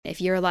if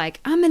you're like,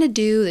 I'm going to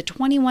do the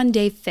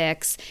 21-day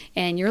fix,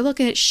 and you're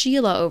looking at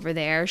Sheila over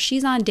there,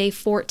 she's on day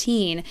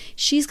 14,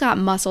 she's got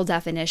muscle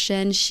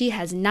definition, she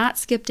has not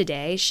skipped a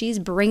day, she's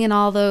bringing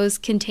all those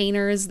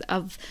containers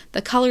of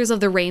the colors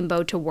of the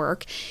rainbow to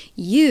work.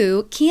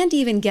 You can't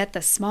even get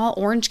the small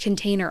orange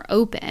container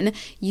open.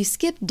 You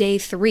skip day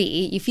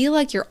 3, you feel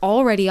like you're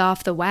already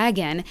off the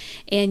wagon,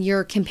 and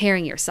you're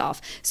comparing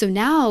yourself. So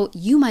now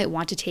you might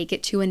want to take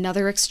it to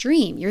another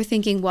extreme. You're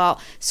thinking,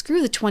 well,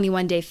 screw the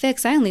 21-day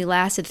fix. I only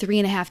lasted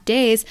 3.5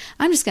 days.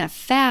 I'm just going to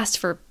fast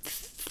for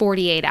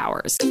 48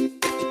 hours.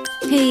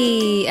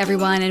 Hey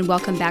everyone, and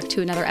welcome back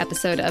to another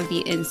episode of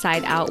the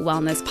Inside Out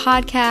Wellness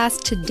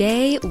Podcast.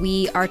 Today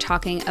we are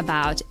talking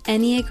about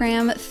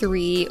Enneagram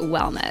 3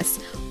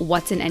 wellness.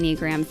 What's an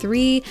Enneagram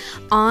 3?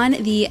 On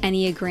the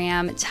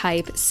Enneagram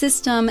type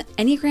system,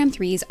 Enneagram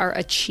 3s are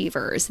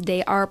achievers.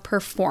 They are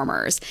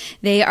performers.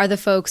 They are the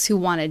folks who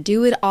want to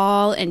do it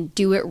all and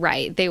do it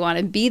right. They want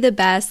to be the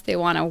best. They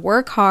want to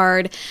work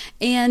hard.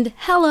 And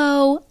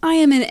hello, I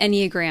am an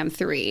Enneagram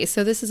 3.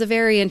 So this is a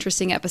very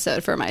interesting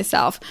episode for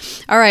myself.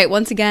 All right,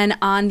 once again,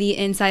 on the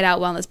Inside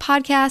Out Wellness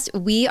Podcast,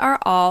 we are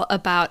all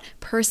about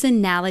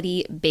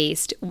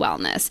personality-based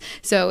wellness.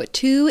 So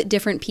 2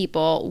 different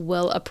people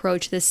will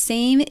approach the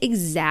same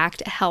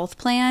exact health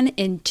plan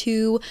in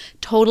 2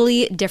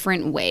 totally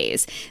different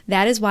ways.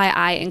 That is why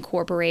I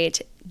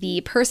incorporate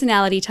the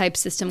personality type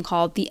system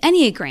called the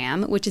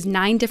Enneagram, which is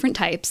 9 different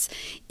types,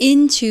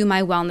 into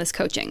my wellness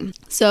coaching.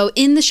 So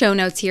in the show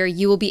notes here,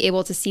 you will be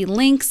able to see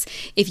links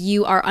if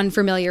you are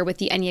unfamiliar with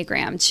the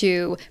Enneagram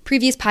to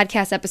previous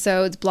podcast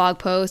episodes, blog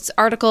posts,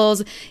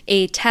 articles,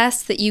 a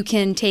test that you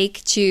can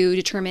take to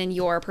determine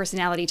your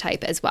personality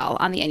type as well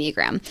on the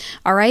Enneagram.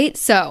 All right,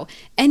 so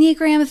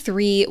Enneagram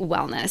 3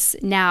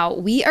 wellness. Now,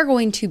 we are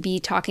going to be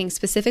talking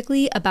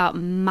specifically about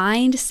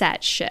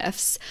mindset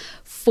shifts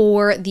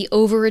for the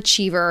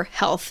overachiever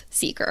health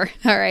seeker,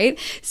 all right?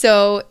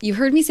 So you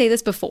heard me say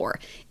this before.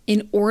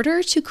 In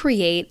order to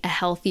create a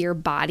healthier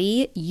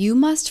body, you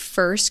must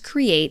first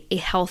create a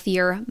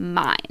healthier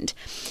mind.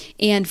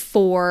 And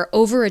for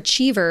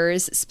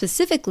overachievers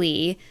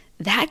specifically,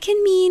 that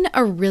can mean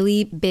a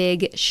really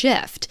big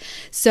shift.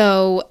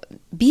 So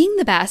being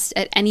the best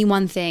at any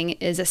one thing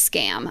is a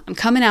scam. I'm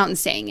coming out and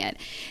saying it.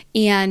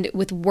 And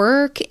with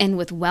work and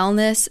with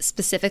wellness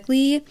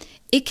specifically,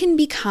 it can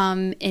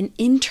become an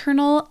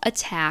internal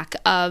attack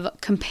of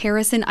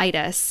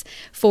comparisonitis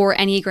for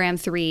Enneagram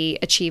 3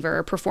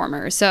 achiever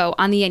performers. So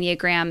on the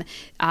Enneagram,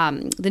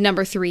 the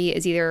number 3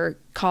 is either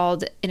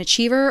called an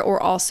achiever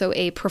or also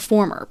a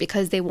performer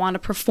because they want to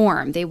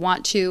perform. They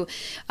want to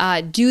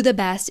do the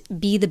best,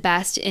 be the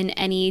best in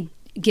any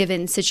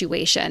given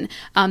situation.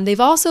 They've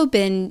also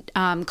been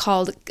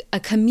called a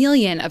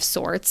chameleon of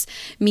sorts,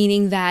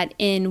 meaning that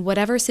in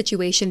whatever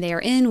situation they are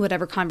in,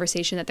 whatever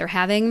conversation that they're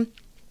having,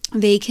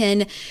 they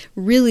can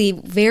really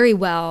very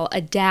well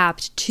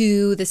adapt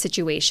to the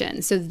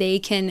situation. So they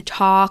can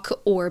talk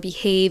or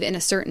behave in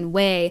a certain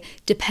way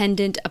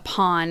dependent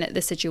upon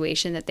the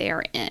situation that they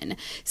are in.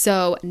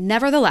 So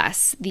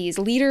nevertheless, these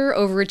leader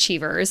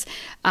overachievers,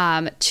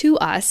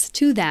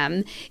 to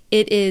them,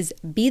 it is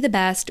be the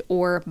best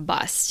or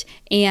bust.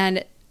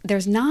 And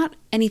there's not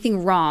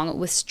anything wrong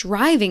with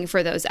striving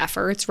for those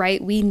efforts,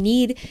 right? We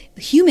need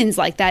humans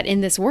like that in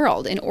this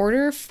world. In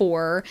order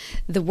for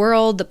the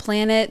world, the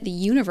planet, the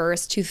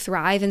universe to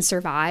thrive and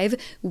survive,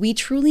 we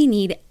truly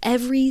need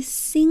every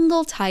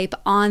single type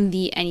on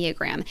the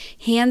Enneagram.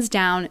 Hands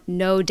down,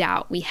 no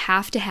doubt. We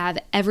have to have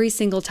every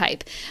single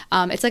type.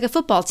 It's like a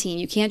football team.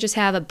 You can't just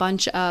have a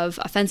bunch of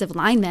offensive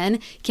linemen.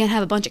 You can't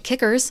have a bunch of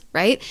kickers,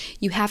 right?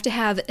 You have to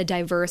have a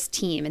diverse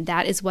team, and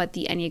that is what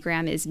the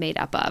Enneagram is made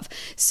up of.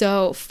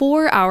 So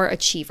for our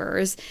achievers,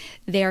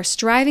 they are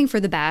striving for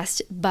the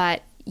best,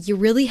 but you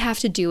really have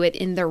to do it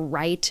in the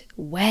right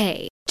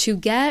way. To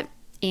get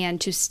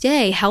and to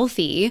stay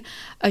healthy,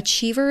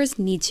 achievers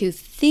need to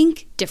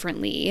think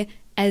differently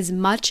as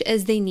much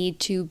as they need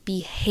to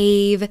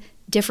behave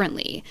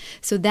differently.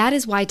 So that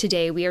is why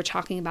today we are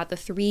talking about the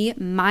 3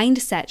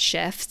 mindset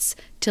shifts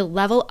to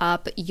level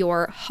up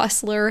your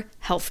hustler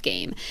health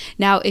game.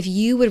 Now, if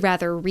you would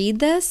rather read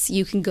this,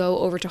 you can go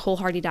over to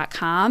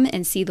wholehearty.com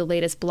and see the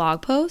latest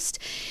blog post.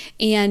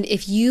 And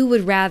if you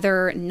would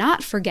rather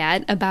not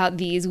forget about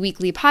these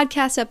weekly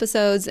podcast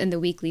episodes and the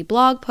weekly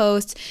blog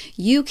posts,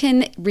 you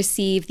can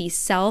receive the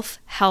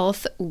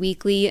Self-Health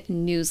Weekly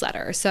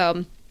newsletter.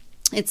 So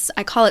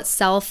I call it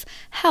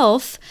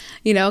self-health,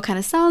 kind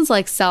of sounds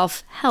like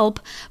self-help,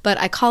 but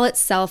I call it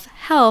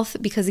self-health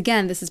because,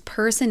 again, this is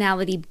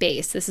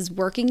personality-based. This is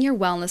working your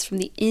wellness from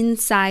the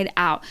inside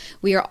out.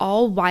 We are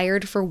all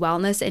wired for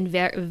wellness in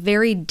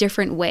very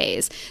different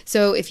ways.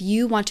 So if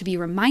you want to be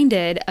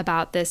reminded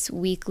about this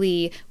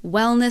weekly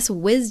wellness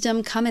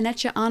wisdom coming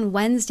at you on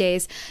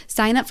Wednesdays,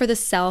 sign up for the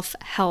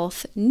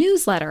self-health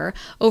newsletter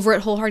over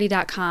at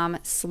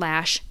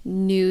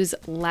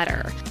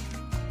wholehearty.com/newsletter.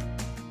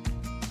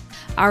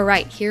 All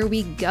right, here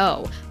we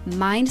go.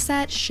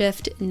 Mindset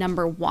shift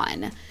number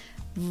 1.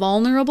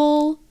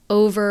 Vulnerable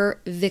over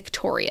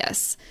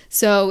victorious.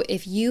 So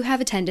if you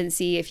have a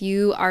tendency, if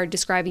you are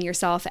describing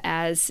yourself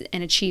as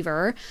an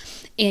achiever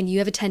and you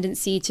have a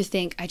tendency to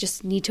think, I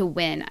just need to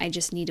win. I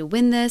just need to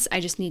win this.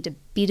 I just need to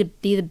be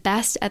the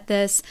best at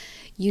this.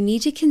 You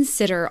need to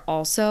consider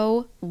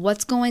also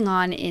what's going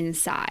on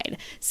inside.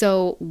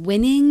 So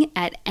winning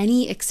at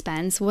any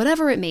expense,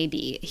 whatever it may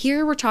be.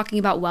 Here we're talking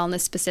about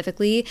wellness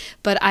specifically,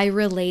 but I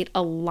relate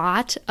a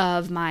lot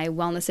of my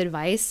wellness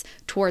advice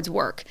towards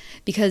work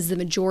because the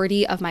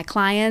majority of my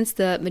clients,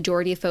 the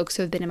majority of folks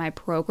who have been in my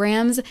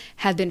programs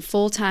have been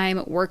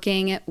full-time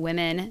working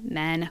women,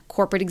 men,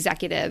 corporate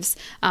executives.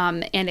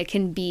 And it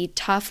can be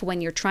tough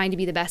when you're trying to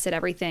be the best at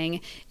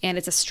everything and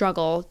it's a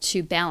struggle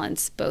to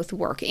balance both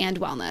work and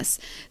wellness.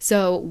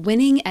 So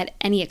winning at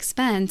any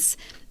expense,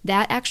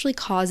 that actually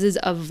causes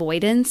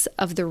avoidance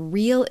of the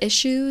real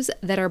issues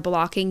that are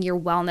blocking your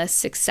wellness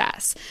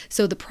success.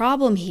 So the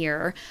problem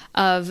here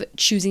of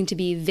choosing to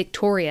be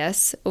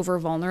victorious over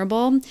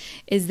vulnerable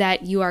is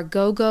that you are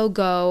go, go,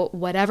 go,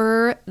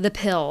 whatever the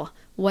pill,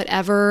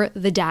 whatever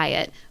the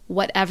diet,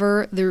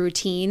 whatever the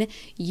routine,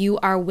 you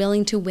are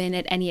willing to win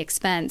at any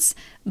expense,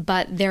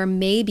 but there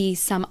may be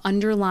some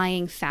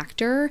underlying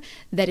factor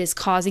that is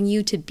causing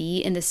you to be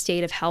in the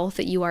state of health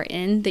that you are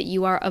in, that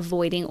you are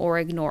avoiding or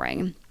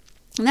ignoring.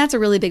 And that's a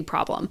really big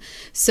problem.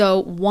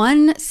 So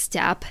one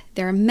step,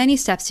 there are many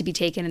steps to be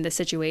taken in this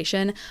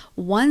situation.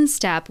 One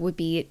step would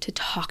be to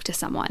talk to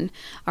someone,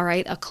 all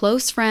right? A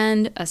close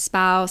friend, a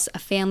spouse, a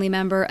family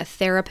member, a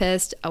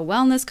therapist, a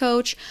wellness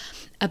coach,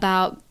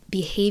 about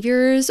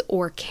behaviors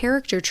or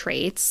character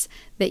traits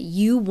that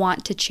you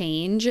want to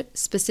change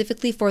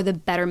specifically for the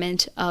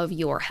betterment of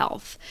your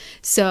health.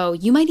 So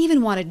you might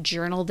even want to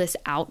journal this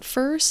out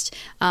first.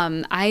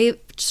 I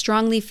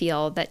strongly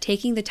feel that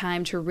taking the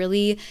time to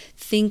really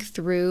think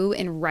through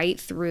and write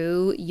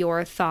through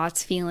your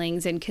thoughts,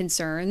 feelings, and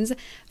concerns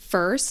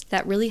first,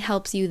 that really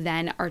helps you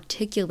then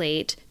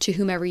articulate to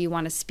whomever you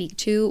want to speak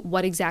to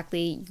what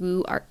exactly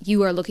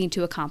you are looking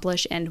to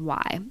accomplish and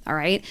why. All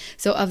right.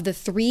 So of the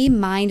 3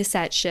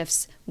 mindset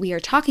shifts we are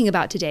talking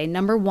about today,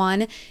 number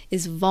 1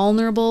 is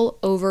vulnerable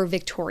over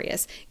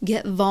victorious.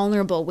 Get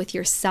vulnerable with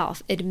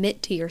yourself.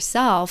 Admit to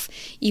yourself,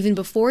 even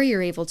before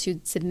you're able to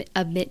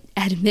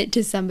admit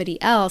to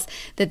somebody else,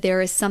 that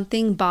there is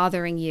something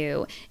bothering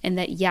you and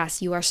that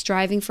yes, you are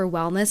striving for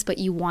wellness, but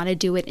you want to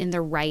do it in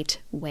the right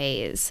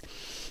ways.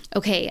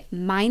 Okay,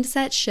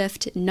 mindset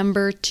shift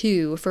number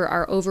 2 for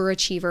our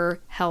overachiever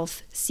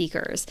health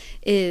seekers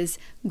is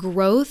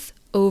growth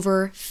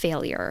over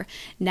failure.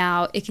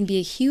 Now, it can be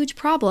a huge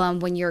problem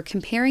when you're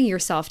comparing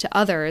yourself to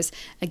others.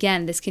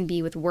 Again, this can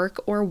be with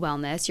work or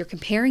wellness. You're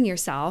comparing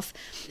yourself,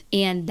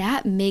 and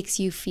that makes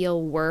you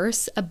feel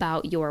worse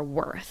about your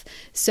worth.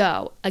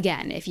 So,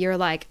 again, if you're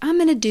like, I'm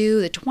going to do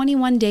the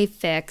 21-day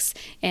fix,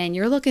 and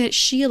you're looking at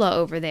Sheila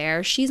over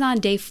there, she's on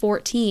day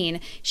 14.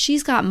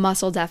 She's got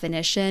muscle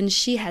definition.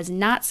 She has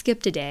not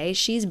skipped a day.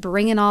 She's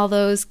bringing all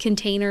those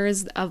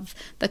containers of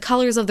the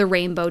colors of the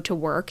rainbow to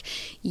work.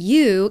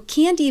 You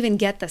can't even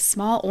get the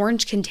small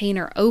orange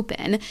container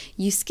open.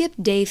 You skip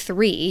day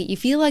 3. You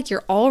feel like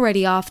you're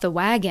already off the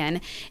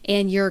wagon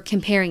and you're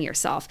comparing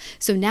yourself.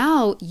 So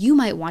now you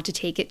might want to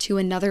take it to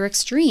another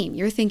extreme.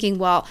 You're thinking,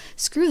 well,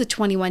 screw the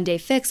 21-day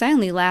fix. I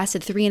only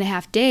lasted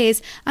 3.5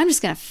 days. I'm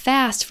just going to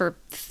fast for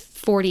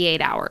 48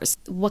 hours.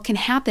 What can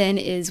happen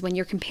is when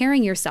you're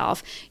comparing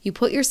yourself, you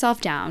put yourself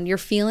down, you're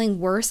feeling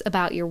worse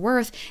about your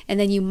worth, and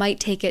then you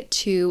might take it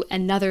to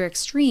another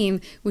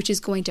extreme, which is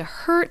going to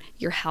hurt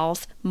your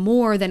health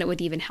more than it would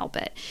even help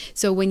it.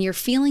 So when you're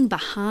feeling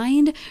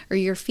behind or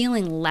you're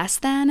feeling less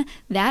than,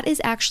 that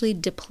is actually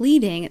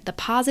depleting the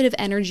positive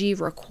energy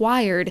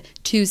required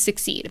to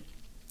succeed.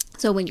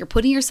 So when you're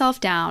putting yourself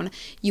down,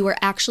 you are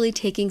actually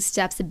taking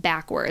steps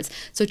backwards.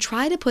 So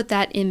try to put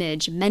that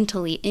image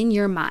mentally in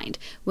your mind.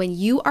 When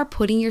you are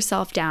putting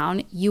yourself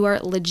down, you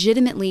are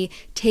legitimately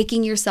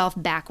taking yourself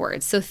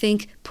backwards. So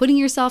think putting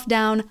yourself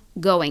down,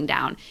 going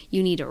down.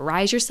 You need to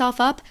rise yourself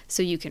up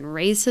so you can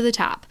raise to the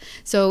top.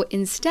 So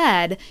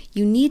instead,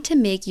 you need to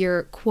make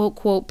your quote,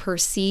 quote,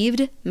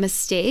 perceived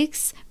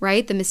mistakes,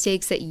 right? The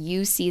mistakes that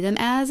you see them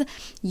as,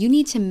 you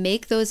need to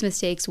make those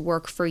mistakes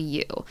work for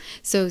you.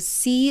 So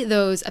see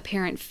those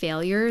apparent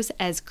failures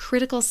as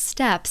critical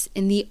steps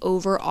in the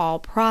overall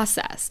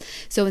process.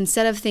 So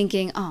instead of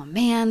thinking, oh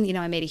man,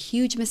 I made a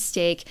huge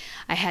mistake.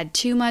 I had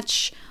too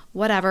much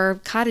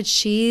cottage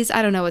cheese.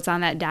 I don't know what's on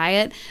that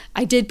diet.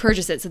 I did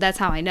purchase it, so that's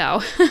how I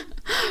know.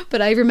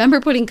 But I remember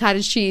putting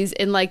cottage cheese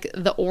in like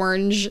the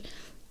orange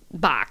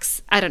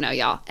box. I don't know,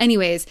 y'all.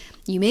 Anyways,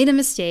 you made a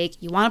mistake.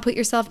 You want to put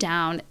yourself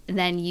down. And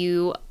then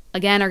you,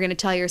 again, are going to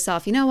tell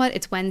yourself, you know what?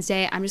 It's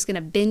Wednesday. I'm just going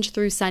to binge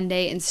through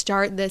Sunday and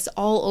start this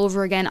all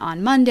over again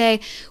on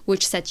Monday,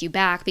 which sets you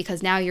back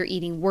because now you're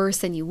eating worse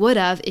than you would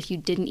have if you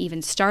didn't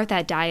even start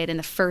that diet in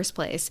the first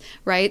place,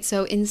 right?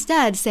 So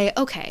instead say,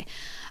 okay,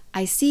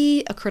 I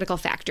see a critical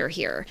factor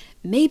here.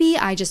 Maybe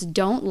I just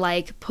don't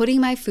like putting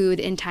my food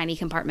in tiny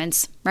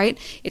compartments, right?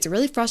 It's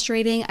really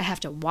frustrating. I have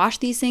to wash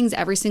these things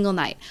every single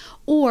night.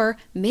 Or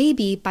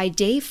maybe by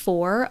day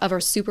 4 of our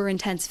super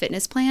intense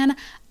fitness plan,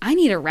 I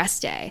need a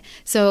rest day.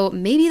 So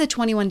maybe the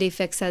 21-day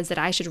fix says that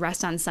I should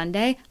rest on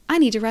Sunday. I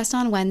need to rest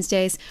on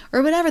Wednesdays,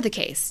 or whatever the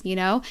case,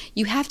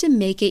 You have to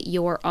make it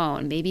your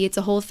own. Maybe it's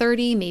a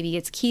Whole30, maybe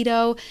it's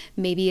keto,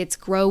 maybe it's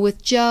Grow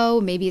with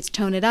Joe, maybe it's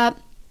Tone It Up.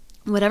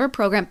 Whatever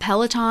program,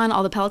 Peloton,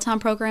 all the Peloton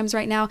programs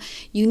right now,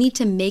 you need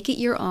to make it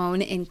your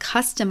own and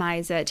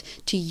customize it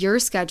to your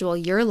schedule,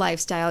 your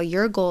lifestyle,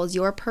 your goals,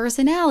 your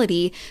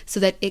personality so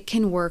that it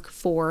can work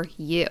for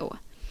you.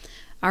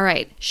 All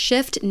right,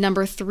 shift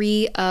number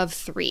 3 of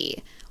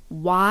 3.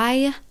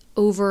 Why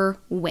over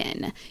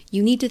when?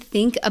 You need to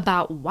think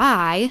about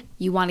why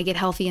you want to get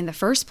healthy in the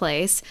first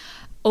place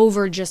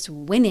over just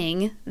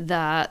winning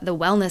the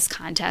wellness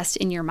contest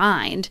in your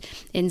mind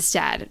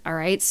instead, all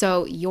right?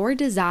 So your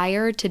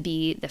desire to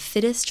be the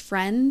fittest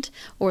friend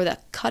or the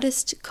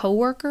cuttest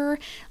coworker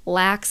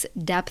lacks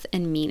depth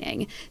and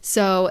meaning.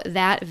 So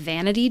that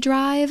vanity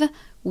drive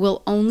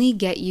will only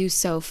get you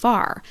so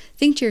far.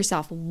 Think to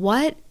yourself,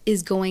 what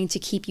is going to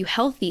keep you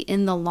healthy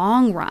in the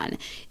long run?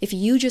 If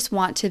you just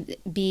want to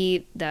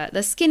be the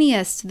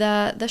skinniest,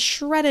 the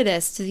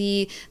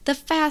shreddedest, the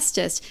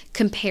fastest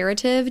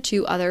comparative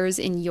to others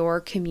in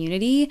your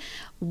community,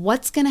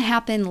 what's going to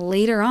happen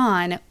later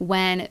on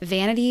when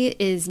vanity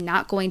is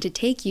not going to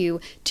take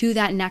you to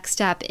that next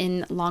step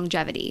in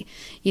longevity?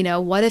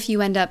 What if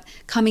you end up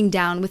coming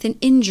down with an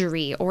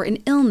injury or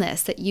an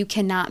illness that you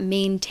cannot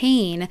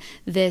maintain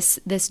this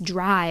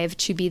drive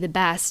to be the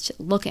best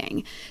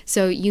looking?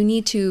 So you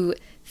need to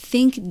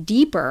think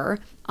deeper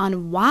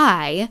on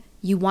why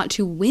you want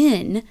to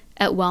win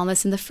at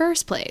wellness in the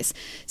first place.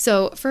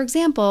 So, for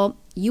example,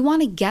 you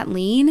want to get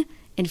lean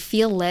and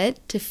feel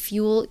lit to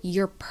fuel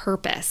your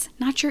purpose,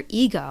 not your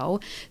ego.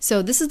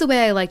 So this is the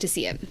way I like to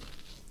see it.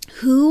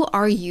 Who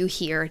are you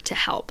here to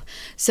help?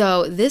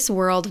 So this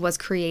world was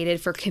created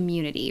for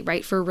community,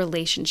 right? For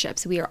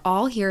relationships. We are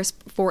all here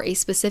for a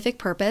specific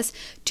purpose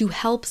to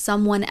help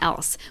someone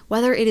else,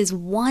 whether it is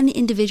one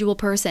individual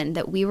person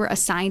that we were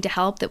assigned to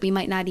help that we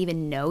might not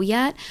even know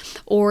yet,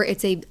 or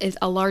it's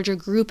a larger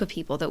group of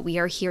people that we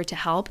are here to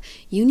help.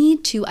 You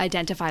need to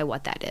identify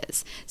what that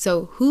is.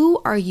 So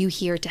who are you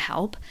here to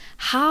help?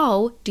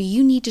 How do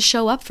you need to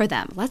show up for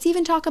them? Let's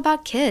even talk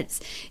about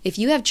kids. If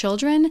you have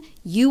children,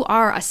 you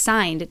are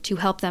assigned to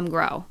help them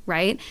grow,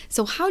 right?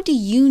 So how do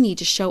you need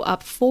to show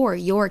up for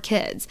your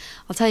kids?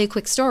 I'll tell you a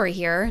quick story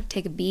here.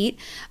 Take a beat.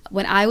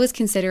 When I was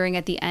considering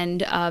at the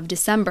end of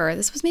December,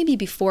 this was maybe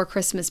before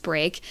Christmas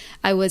break,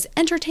 I was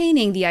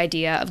entertaining the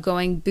idea of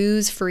going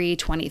booze-free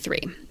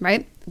 23,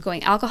 right?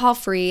 Going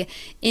alcohol-free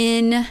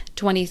in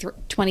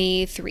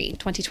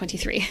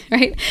 2023,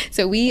 right?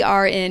 So we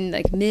are in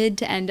like mid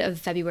to end of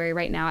February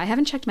right now. I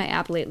haven't checked my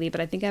app lately,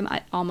 but I think I'm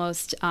at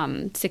almost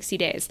 60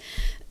 days.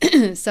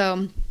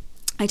 So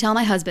I tell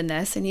my husband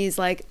this, and he's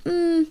like,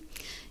 I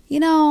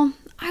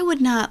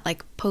would not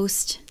like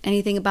post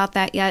anything about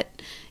that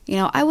yet.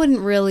 I wouldn't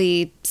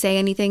really say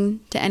anything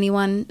to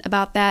anyone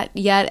about that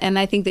yet. And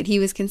I think that he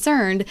was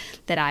concerned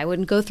that I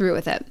wouldn't go through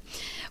with it.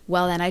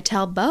 Well, then I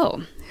tell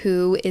Bo,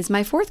 who is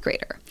my 4th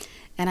grader.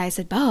 And I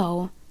said,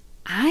 Bo,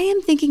 I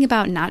am thinking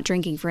about not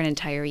drinking for an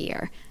entire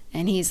year.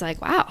 And he's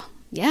like, wow,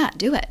 yeah,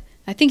 do it.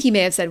 I think he may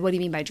have said, what do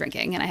you mean by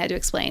drinking? And I had to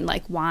explain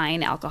like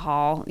wine,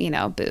 alcohol,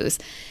 booze.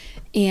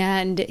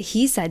 And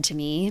he said to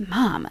me,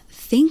 Mom,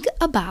 think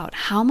about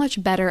how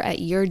much better at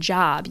your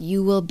job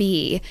you will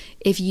be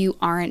if you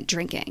aren't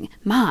drinking.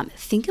 Mom,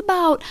 think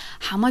about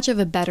how much of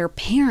a better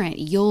parent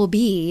you'll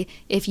be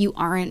if you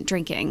aren't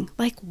drinking.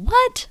 Like,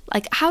 what?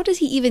 Like, how does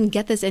he even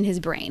get this in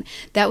his brain?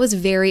 That was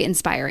very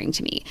inspiring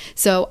to me.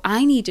 So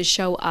I need to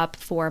show up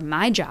for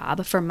my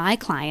job, for my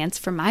clients,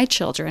 for my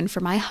children, for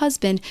my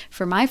husband,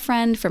 for my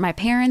friend, for my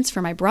parents,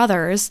 for my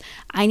brothers.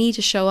 I need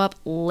to show up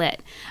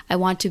lit. I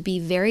want to be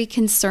very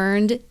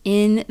concerned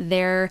in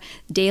their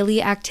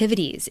daily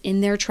activities,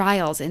 in their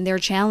trials, in their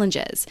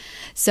challenges.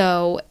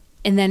 So,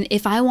 and then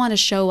if I want to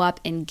show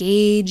up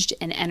engaged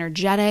and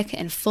energetic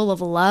and full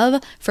of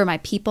love for my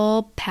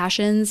people,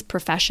 passions,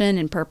 profession,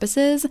 and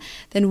purposes,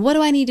 then what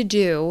do I need to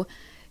do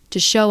to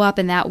show up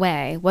in that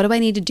way? What do I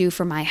need to do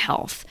for my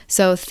health?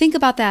 So think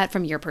about that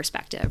from your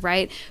perspective,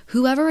 right?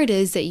 Whoever it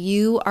is that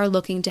you are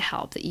looking to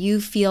help, that you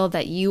feel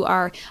that you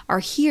are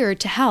here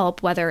to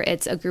help, whether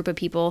it's a group of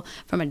people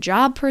from a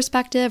job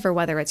perspective or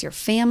whether it's your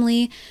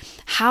family,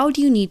 how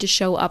do you need to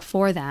show up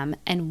for them?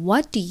 And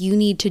what do you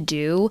need to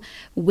do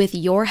with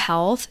your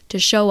health to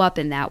show up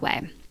in that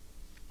way?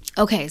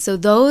 Okay, so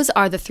those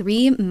are the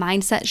 3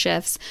 mindset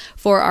shifts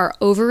for our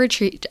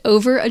overachiever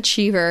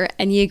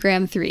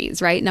Enneagram 3s,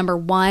 right? Number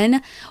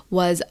 1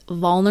 was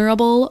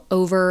vulnerable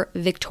over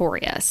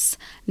victorious.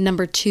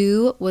 Number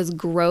 2 was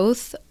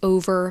growth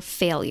over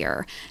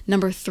failure.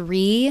 Number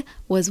 3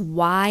 was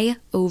why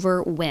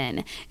over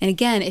when. And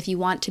again, if you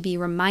want to be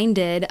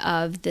reminded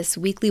of this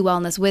weekly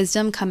wellness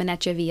wisdom coming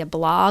at you via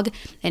blog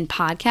and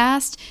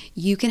podcast,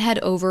 you can head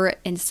over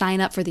and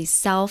sign up for the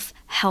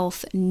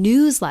self-health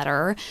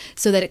newsletter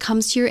so that it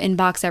comes to your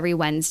inbox every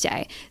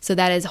Wednesday. So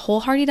that is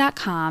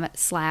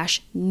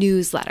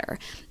wholehearty.com/newsletter.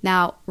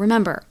 Now,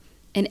 remember,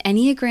 an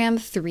Enneagram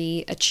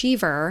 3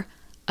 achiever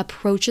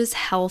approaches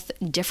health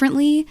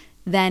differently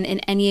than an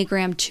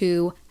Enneagram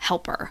 2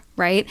 helper,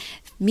 right?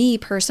 Me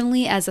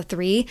personally, as a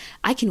 3,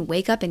 I can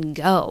wake up and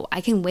go. I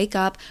can wake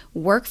up,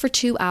 work for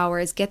 2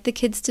 hours, get the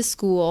kids to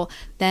school,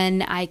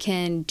 then I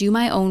can do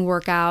my own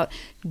workout,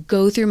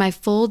 go through my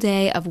full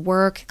day of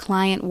work,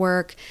 client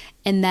work,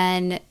 and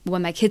then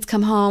when my kids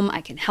come home,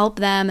 I can help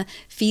them,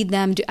 feed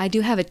them. I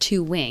do have a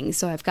 2 wing,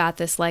 so I've got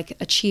this like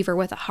achiever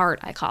with a heart,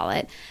 I call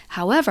it.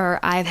 However,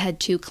 I've had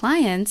 2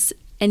 clients,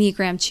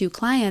 Enneagram 2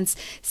 clients,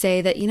 say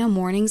that,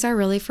 mornings are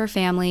really for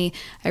family.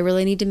 I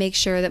really need to make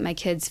sure that my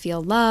kids feel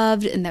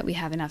loved and that we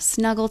have enough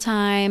snuggle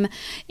time.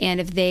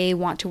 And if they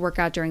want to work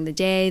out during the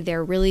day,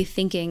 they're really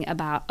thinking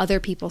about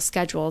other people's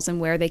schedules and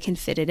where they can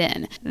fit it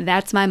in.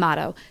 That's my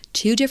motto.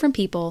 2 different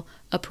people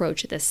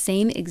approach the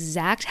same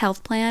exact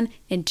health plan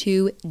in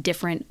 2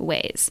 different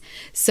ways.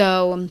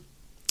 So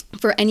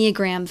for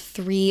Enneagram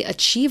 3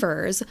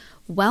 achievers,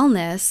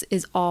 wellness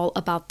is all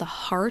about the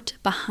heart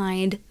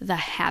behind the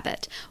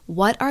habit.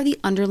 What are the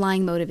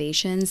underlying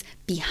motivations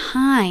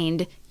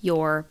behind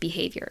your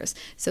behaviors?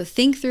 So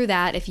think through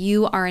that. If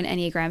you are an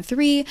Enneagram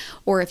 3,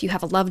 or if you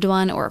have a loved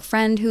one or a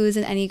friend who is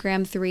an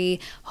Enneagram 3,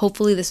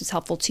 hopefully this was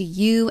helpful to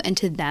you and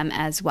to them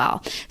as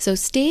well. So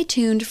stay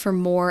tuned for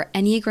more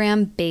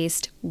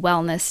Enneagram-based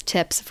wellness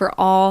tips for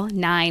all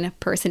 9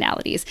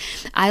 personalities.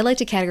 I like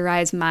to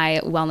categorize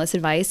my wellness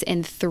advice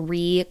in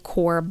 3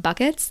 core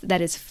buckets.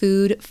 That is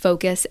food,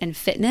 focus, and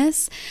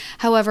fitness.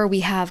 However, we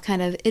have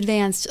kind of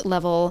advanced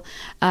level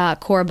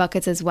core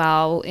buckets as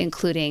well,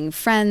 including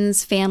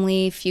friends,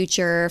 family,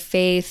 future,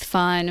 faith,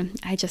 fun.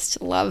 I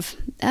just love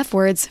F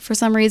words for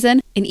some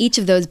reason. In each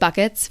of those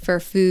buckets, for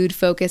food,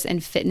 focus,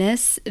 and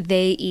fitness,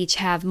 they each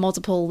have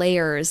multiple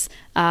layers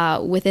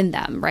within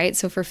them, right?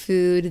 So for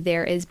food,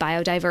 there is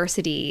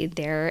biodiversity,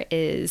 there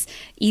is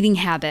eating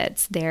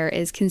habits, there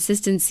is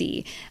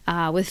consistency.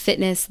 With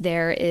fitness,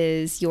 there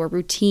is your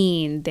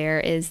routine, there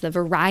is the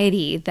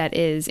variety that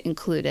is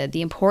included,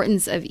 the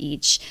importance of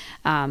each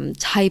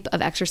type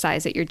of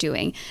exercise that you're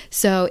doing.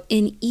 So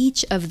in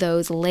each of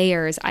those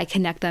layers, I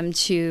connect them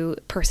to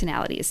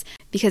personalities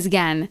because,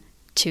 again,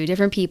 2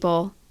 different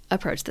people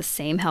approach the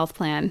same health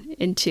plan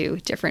in 2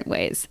 different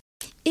ways.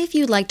 If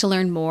you'd like to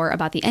learn more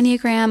about the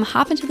Enneagram,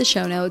 hop into the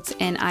show notes,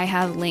 and I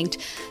have linked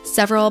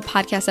several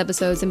podcast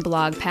episodes and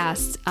blog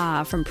posts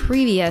from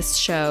previous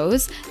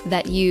shows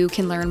that you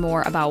can learn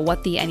more about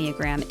what the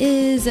Enneagram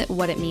is,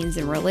 what it means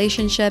in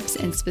relationships,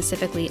 and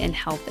specifically in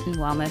health and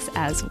wellness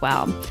as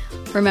well.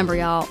 Remember,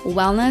 y'all,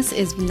 wellness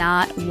is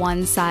not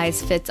one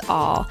size fits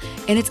all,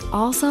 and it's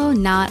also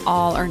not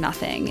all or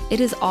nothing. It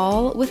is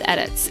all with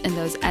edits, and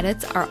those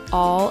edits are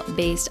all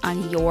based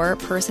on your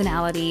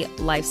personality,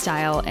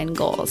 lifestyle, and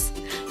goals.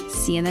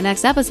 See you in the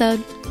next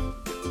episode.